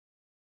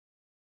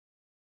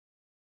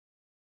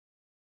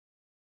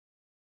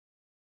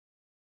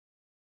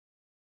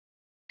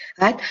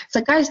right?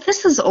 So guys,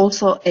 this is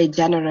also a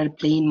general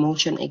plane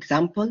motion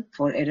example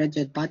for a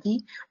rigid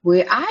body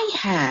where I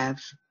have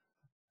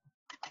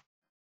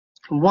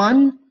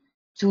 1,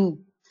 2,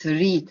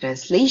 3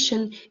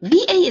 translation.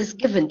 VA is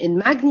given in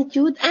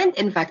magnitude and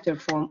in vector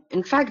form.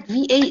 In fact,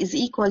 VA is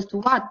equal to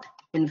what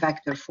in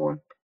vector form?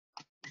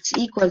 It's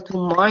equal to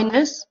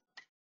minus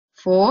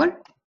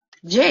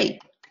 4j,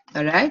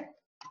 all right?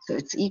 So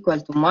it's equal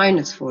to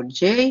minus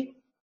 4j,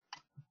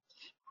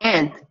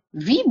 and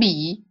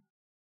VB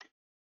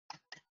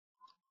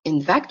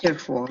in vector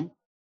form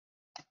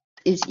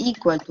is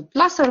equal to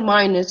plus or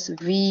minus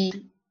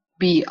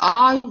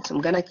VBI. So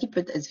I'm going to keep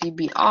it as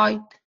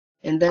VBI,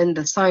 and then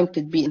the sign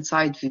could be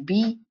inside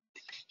VB.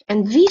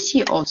 And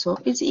VC also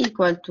is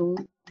equal to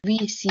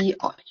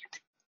VCI.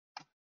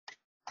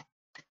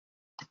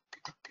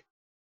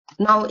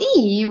 Now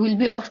E will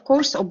be, of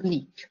course,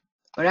 oblique.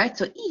 All right,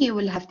 so E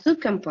will have two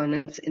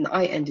components in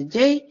I and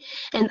J,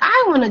 and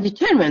I want to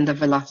determine the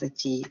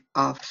velocity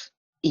of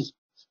E.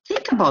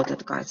 Think about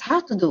it, guys, how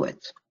to do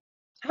it.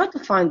 How to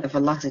find the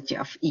velocity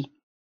of E.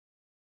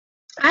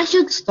 I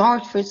should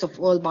start, first of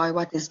all, by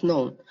what is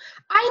known.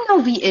 I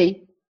know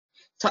VA,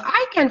 so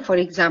I can, for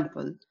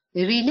example,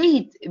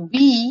 relate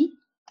B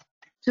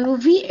to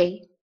VA.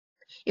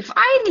 If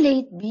I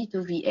relate B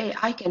to VA,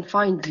 I can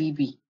find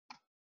VB.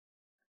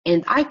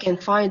 And I can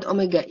find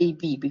omega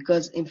AB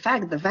because, in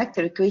fact, the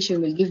vector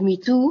equation will give me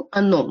two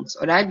unknowns,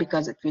 all right?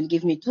 Because it will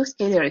give me two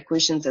scalar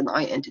equations in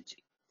I and J.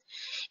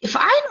 If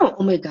I know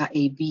omega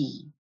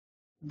AB,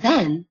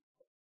 then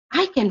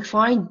I can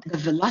find the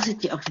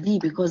velocity of D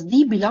because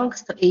D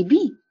belongs to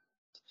AB.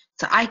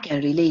 So I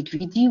can relate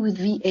VD with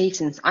VA.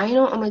 Since I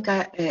know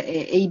omega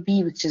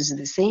AB, which is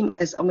the same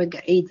as omega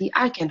AD,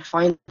 I can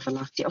find the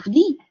velocity of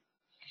D.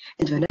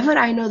 And whenever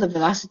I know the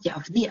velocity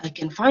of D, I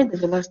can find the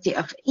velocity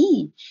of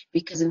E,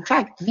 because in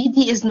fact,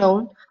 VD is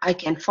known. I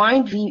can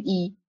find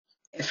VE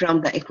from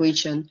the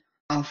equation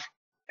of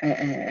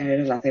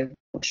relative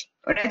motion.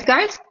 All right,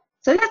 guys?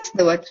 So let's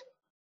do it.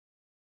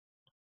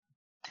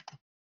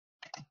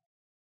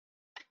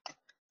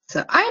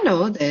 So I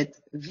know that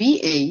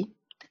VA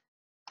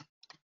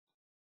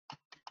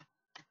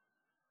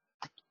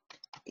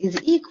is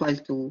equal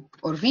to,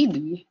 or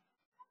VB,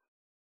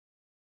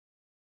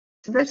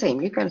 it's the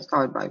same. You can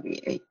start by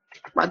VA.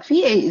 But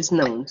VA is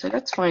known, so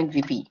let's find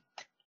VB.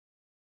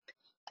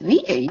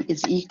 VA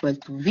is equal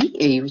to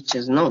VA, which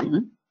is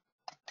known,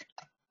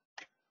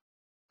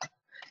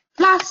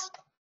 plus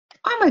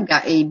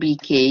omega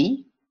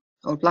ABK,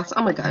 or plus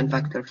omega in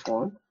vector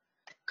form,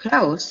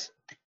 cross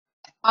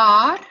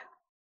R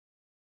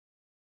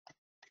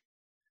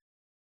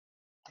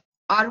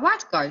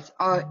what, guys?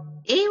 R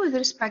A with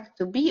respect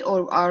to B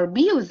or R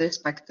B with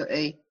respect to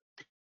A?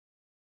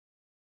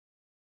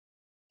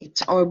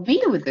 It's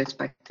RB with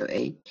respect to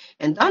A.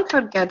 And don't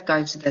forget,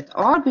 guys, that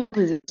RB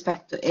with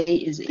respect to A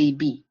is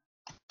AB.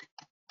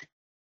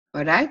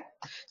 All right?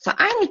 So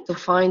I need to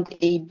find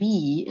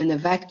AB in a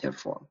vector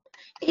form.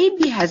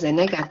 AB has a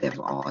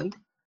negative I,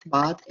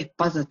 but a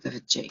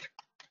positive J.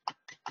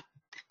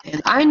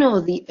 And I know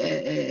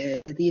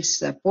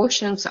these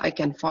portions, I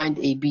can find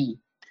AB.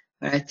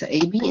 All right? So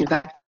AB in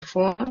vector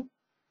form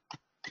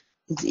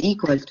is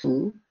equal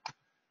to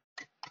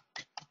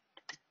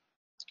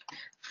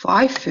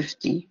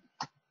 550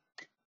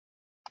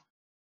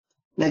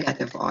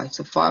 negative I.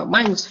 So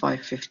minus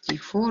 550,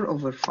 4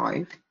 over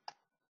 5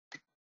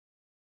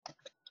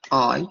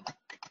 I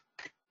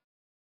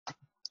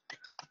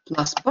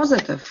plus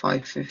positive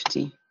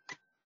 550,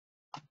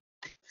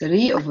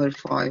 3 over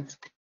 5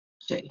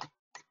 J.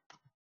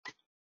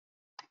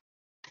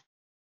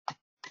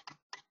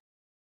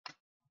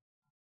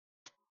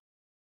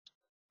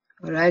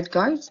 All right,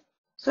 guys.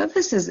 So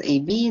this is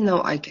AB.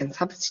 Now I can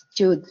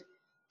substitute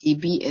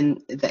AB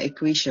in the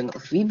equation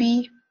of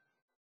VB.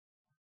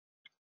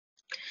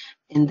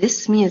 And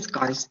this means,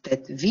 guys,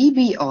 that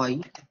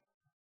VBI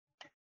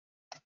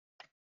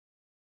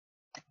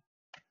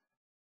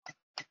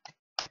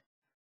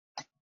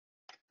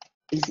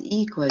is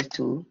equal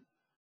to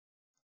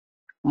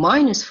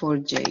minus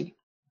 4J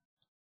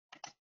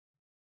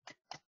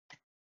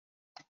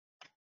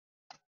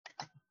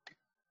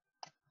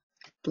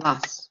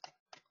plus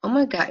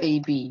omega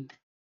AB.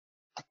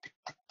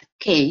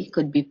 K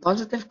could be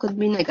positive, could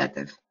be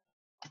negative.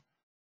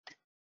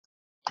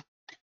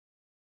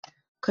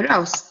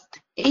 Cross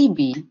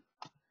AB,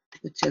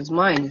 which is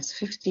minus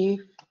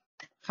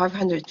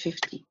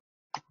 550,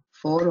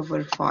 4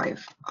 over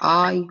 5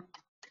 I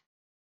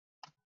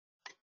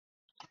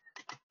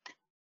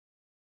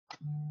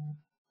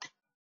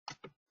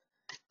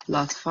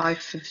plus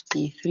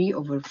 553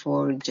 over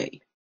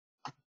 4J.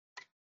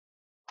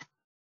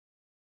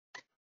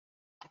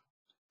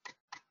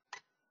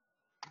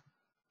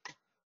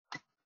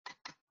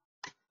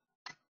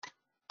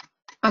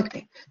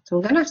 Okay, so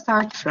I'm gonna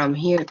start from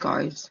here,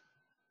 guys.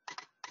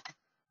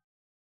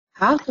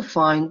 How to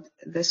find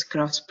this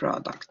cross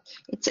product?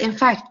 It's in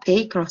fact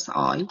K cross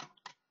I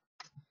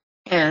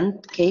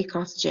and K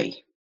cross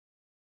J.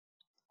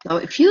 Now,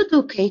 if you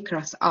do K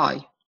cross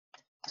I,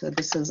 so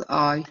this is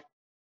I,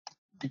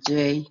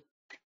 J,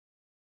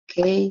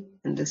 K,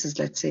 and this is,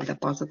 let's say, the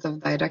positive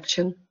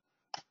direction.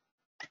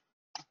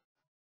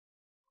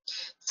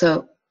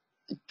 So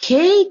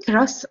K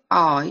cross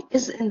I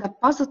is in the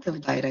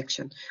positive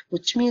direction,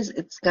 which means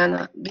it's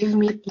gonna give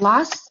me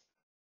plus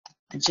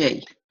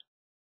J.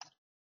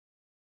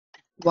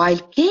 While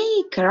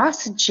K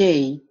cross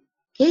J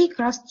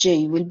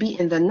will be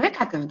in the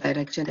negative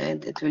direction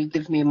and it will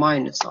give me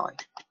minus I.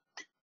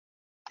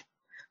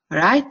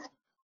 Right?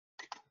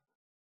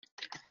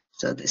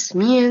 So this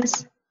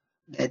means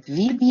that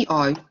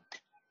VBI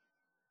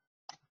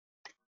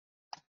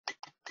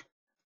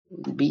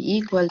will be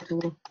equal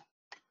to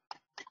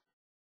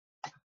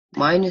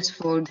minus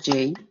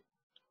 4J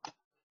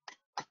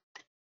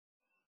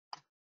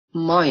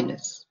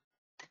minus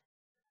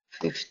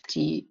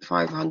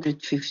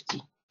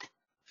 550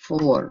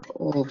 4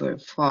 over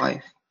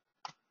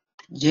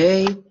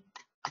 5J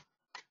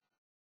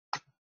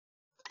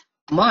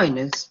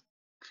minus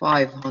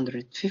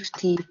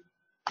 550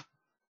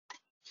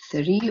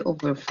 3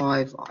 over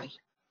 5I.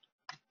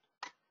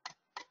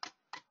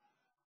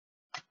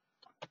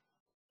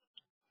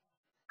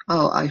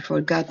 Oh, I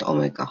forgot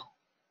omega.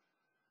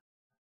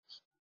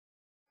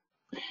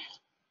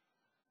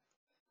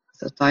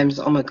 So times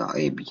omega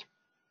AB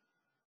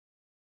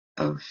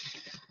of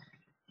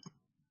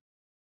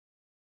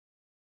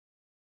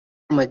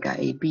omega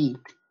AB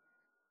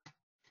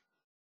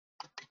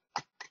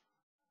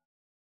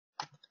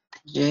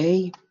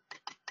J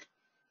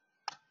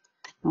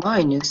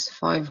minus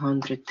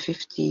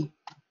 550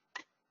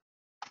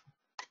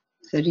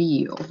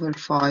 3 over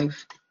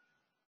 5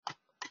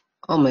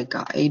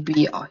 omega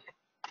ABI.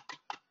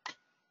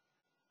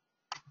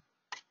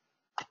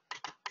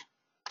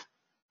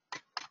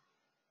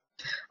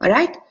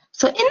 Alright,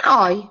 so in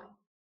I,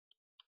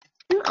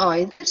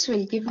 this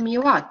will give me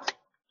what?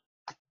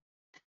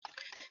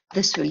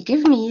 This will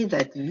give me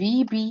that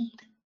VB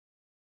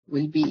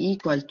will be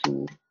equal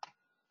to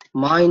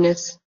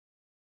minus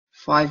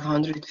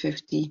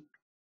 550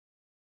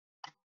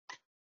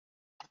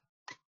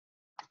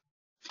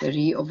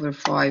 3 over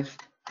 5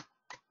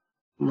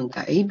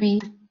 omega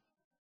AB,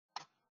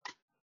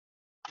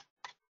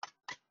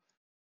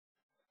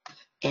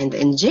 and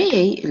in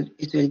J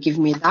it will give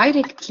me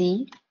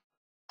directly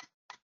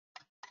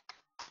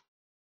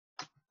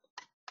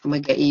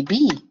omega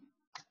AB,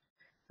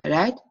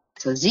 right?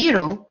 So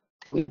 0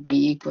 will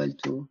be equal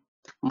to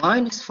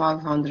minus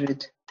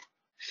 500,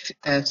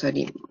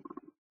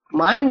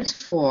 minus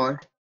 4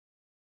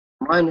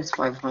 minus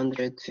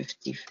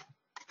 550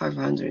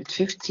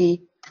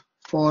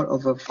 4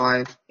 over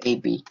 5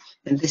 AB,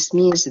 and this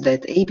means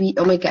that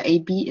omega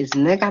AB is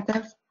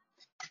negative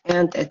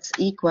and it's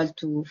equal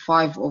to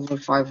 5 over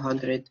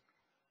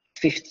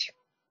 550.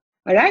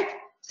 All right,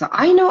 so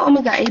I know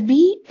omega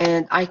AB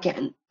and I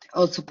can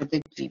also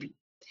predict VB.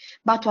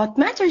 But what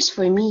matters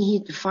for me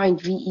here to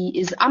find VE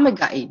is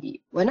omega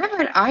AB.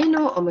 Whenever I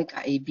know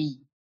omega AB,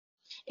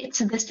 it's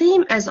the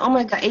same as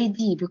omega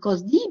AD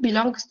because D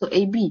belongs to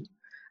AB,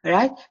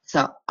 right?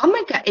 So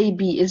omega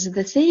AB is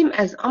the same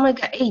as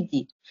omega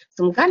AD.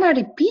 So I'm gonna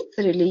repeat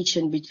the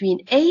relation between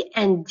A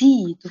and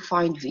D to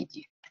find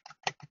VD.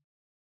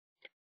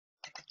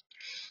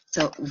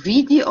 So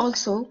VD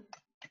also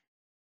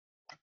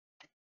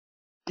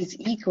is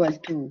equal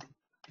to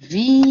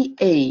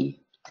VA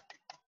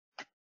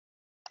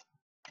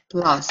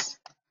plus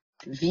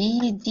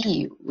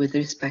VD with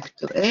respect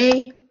to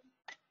A,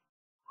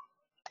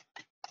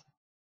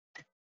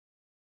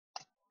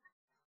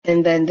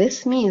 and then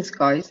this means,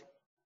 guys,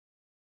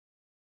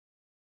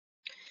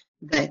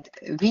 that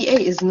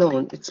VA is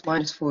known, it's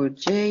minus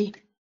 4J,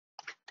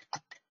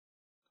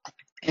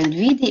 and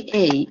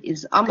VDA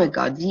is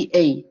omega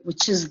DA,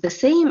 which is the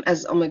same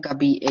as omega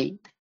BA,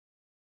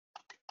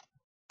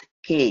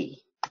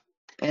 K,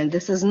 and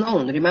this is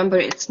known, remember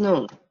it's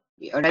known,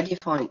 we already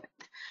found it,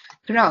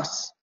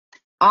 cross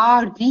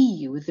RD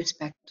with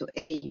respect to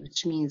A,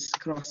 which means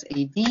cross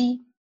AD.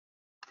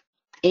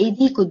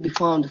 AD could be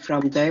found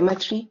from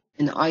geometry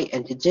in I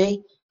and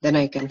J, then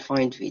I can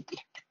find VD.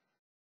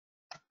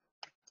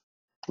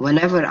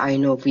 Whenever I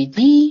know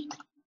VD,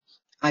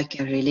 I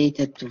can relate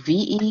it to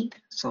VE,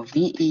 so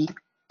VE,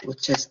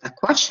 which is the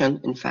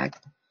question, in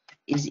fact,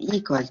 is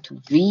equal to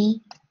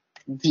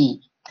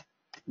VD.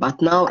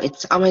 But now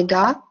it's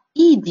omega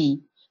ED,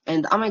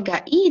 and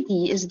omega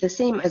ED is the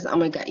same as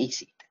omega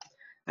EC,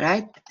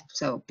 right?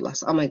 So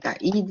plus omega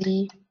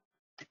ED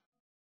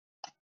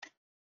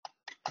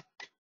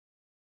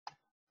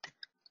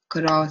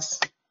cross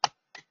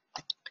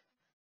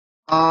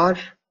R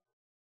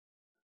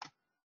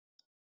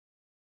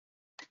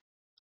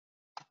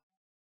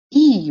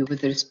E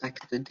with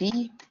respect to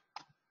D,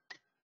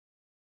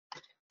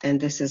 and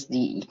this is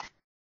DE.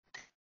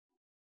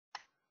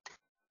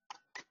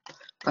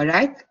 All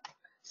right,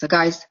 so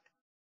guys,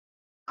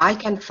 I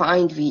can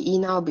find VE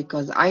now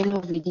because I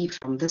know VD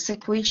from this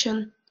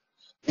equation,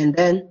 and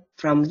then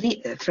from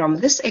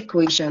this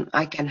equation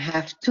I can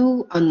have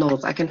two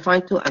unknowns. I can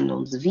find two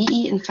unknowns,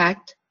 VE in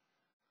fact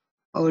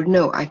or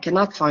no, I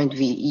cannot find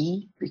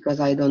VE because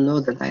I don't know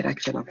the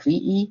direction of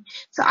VE.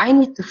 So I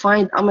need to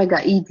find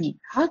omega ED.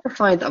 How to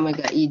find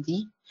omega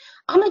ED?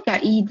 Omega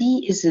ED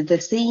is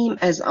the same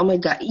as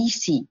omega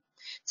EC.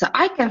 So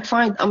I can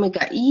find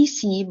omega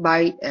EC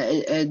by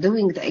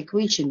doing the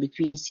equation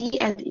between C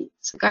and E.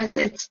 So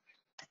guys,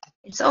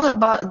 it's all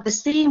about the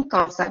same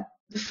concept,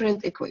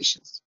 different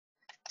equations.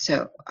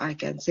 So I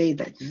can say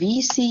that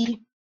VC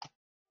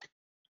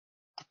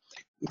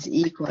is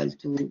equal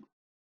to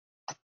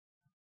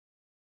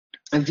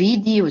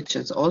VD, which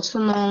is also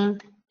known,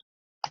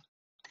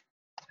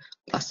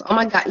 plus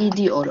omega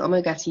ED or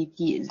omega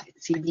CD,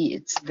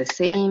 it's the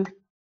same,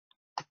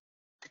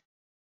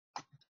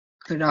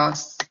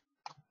 cross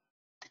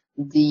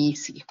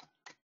DC.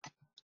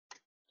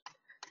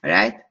 All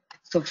right?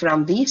 So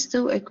from these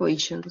two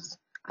equations,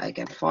 I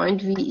can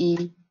find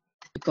VE,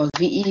 because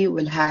VE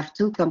will have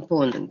two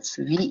components,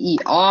 VEI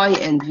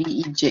and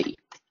VEJ.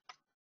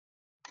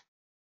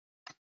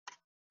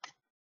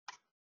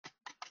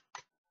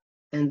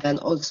 And then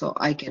also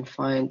I can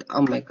find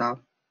omega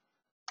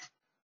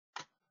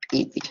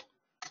ED.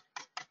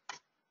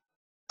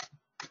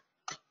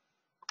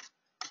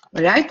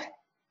 All right?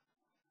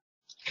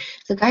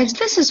 So guys,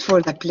 this is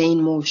for the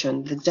plane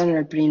motion, the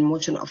general plane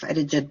motion of a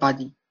rigid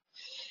body.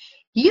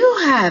 You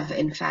have,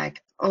 in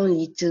fact,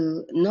 only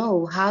to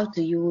know how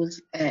to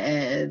use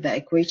the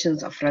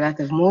equations of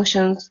relative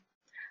motions,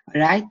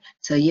 right?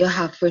 So you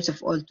have, first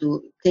of all,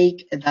 to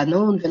take the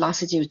known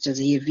velocity, which is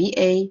here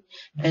VA,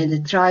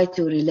 and try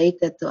to relate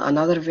it to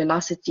another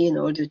velocity in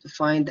order to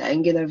find the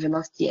angular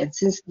velocity. And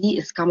since D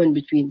is common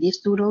between these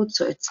two roads,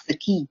 so it's the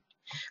key.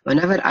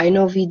 Whenever I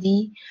know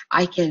VD,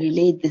 I can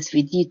relate this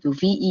VD to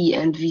VE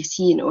and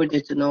VC in order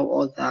to know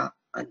all the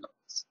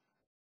unknowns.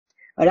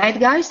 All right,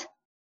 guys?